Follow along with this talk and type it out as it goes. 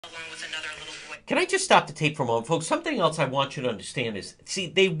along with another little boy. Can I just stop the tape for a moment, folks? Something else I want you to understand is, see,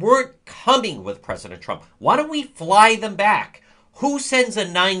 they weren't coming with President Trump. Why don't we fly them back? Who sends a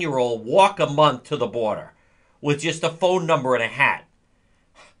 9-year-old walk a month to the border with just a phone number and a hat?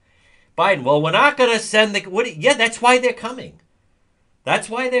 Biden, well, we're not going to send the... Yeah, that's why they're coming. That's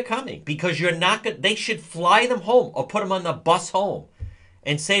why they're coming. Because you're not going... They should fly them home or put them on the bus home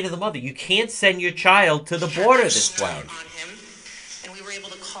and say to the mother, you can't send your child to the border this way. On him, and we were able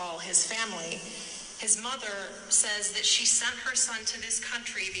to call his family. His mother says that she sent her son to this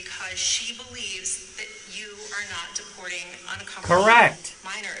country because she believes that you are not deporting unaccompanied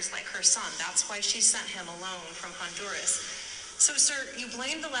minors like her son. That's why she sent him alone from Honduras. So, sir, you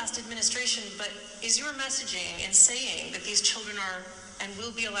blame the last administration, but is your messaging in saying that these children are and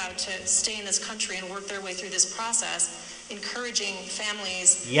will be allowed to stay in this country and work their way through this process, encouraging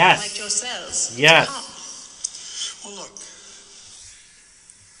families like Joe says to come? Well, look,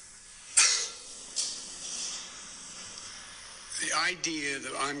 the idea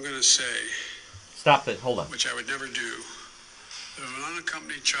that I'm going to say, Stop it. Hold on. which I would never do, that if an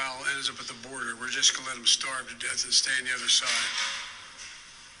unaccompanied child ends up at the border, we're just going to let him starve to death and stay on the other side.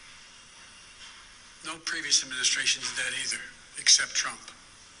 No previous administration did that either, except Trump.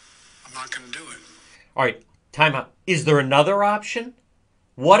 I'm not going to do it. All right, time out. Is there another option?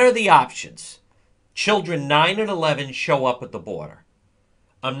 What are the options? Children 9 and 11 show up at the border.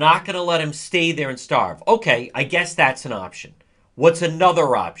 I'm not going to let them stay there and starve. Okay, I guess that's an option. What's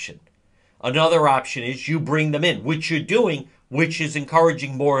another option? Another option is you bring them in, which you're doing, which is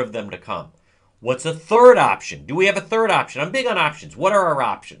encouraging more of them to come. What's a third option? Do we have a third option? I'm big on options. What are our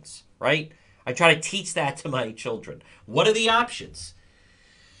options, right? I try to teach that to my children. What are the options?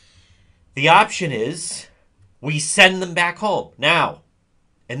 The option is we send them back home. Now,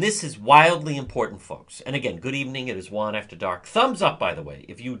 and this is wildly important, folks. And again, good evening. It is Juan After Dark. Thumbs up, by the way.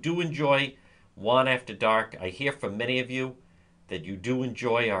 If you do enjoy Juan After Dark, I hear from many of you that you do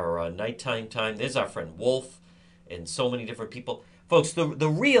enjoy our nighttime time. There's our friend Wolf and so many different people. Folks, the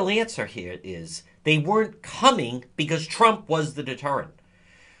real answer here is they weren't coming because Trump was the deterrent.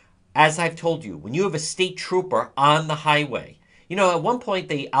 As I've told you, when you have a state trooper on the highway, you know, at one point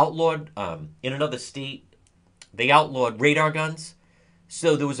they outlawed, in another state, they outlawed radar guns.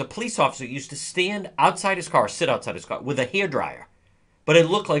 So there was a police officer who used to stand outside his car, sit outside his car with a hairdryer, but it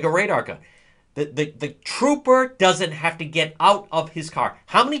looked like a radar gun. The trooper doesn't have to get out of his car.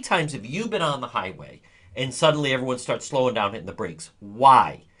 How many times have you been on the highway and suddenly everyone starts slowing down, hitting the brakes?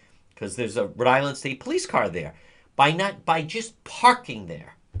 Why? Because there's a Rhode Island State Police car there. By just parking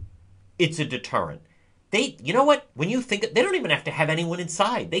there, it's a deterrent. You know what? When you think, they don't even have to have anyone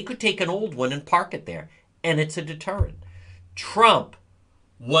inside. They could take an old one and park it there, and it's a deterrent. Trump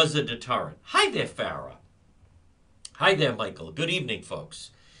was a deterrent. Hi there, Farah. Hi there, Michael. Good evening,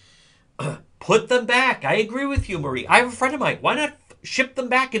 folks. Put them back. I agree with you, Marie. I have a friend of mine. Why not ship them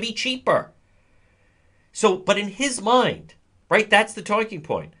back? It'd be cheaper. So, but in his mind, right, that's the talking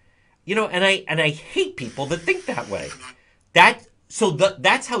point. You know, and I hate people that think that way.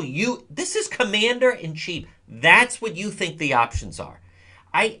 That's how you, this is commander-in-chief. That's what you think the options are.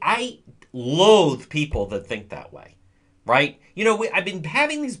 I loathe people that think that way, right? You know, I've been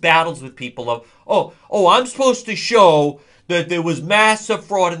having these battles with people of, I'm supposed to show that there was massive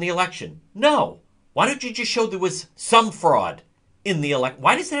fraud in the election. No. Why don't you just show there was some fraud in the election?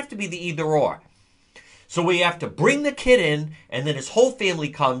 Why does it have to be the either or? So we have to bring the kid in, and then his whole family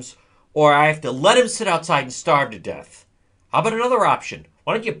comes, or I have to let him sit outside and starve to death. How about another option?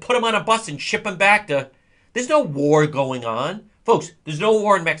 Why don't you put him on a bus and ship him back to... There's no war going on. Folks, there's no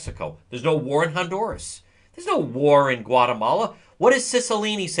war in Mexico. There's no war in Honduras. There's no war in Guatemala. What does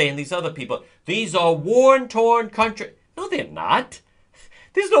Cicilline say and these other people? These are war-torn countries. No, they're not.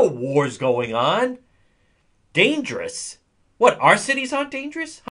 There's no wars going on. Dangerous. What, our cities aren't dangerous?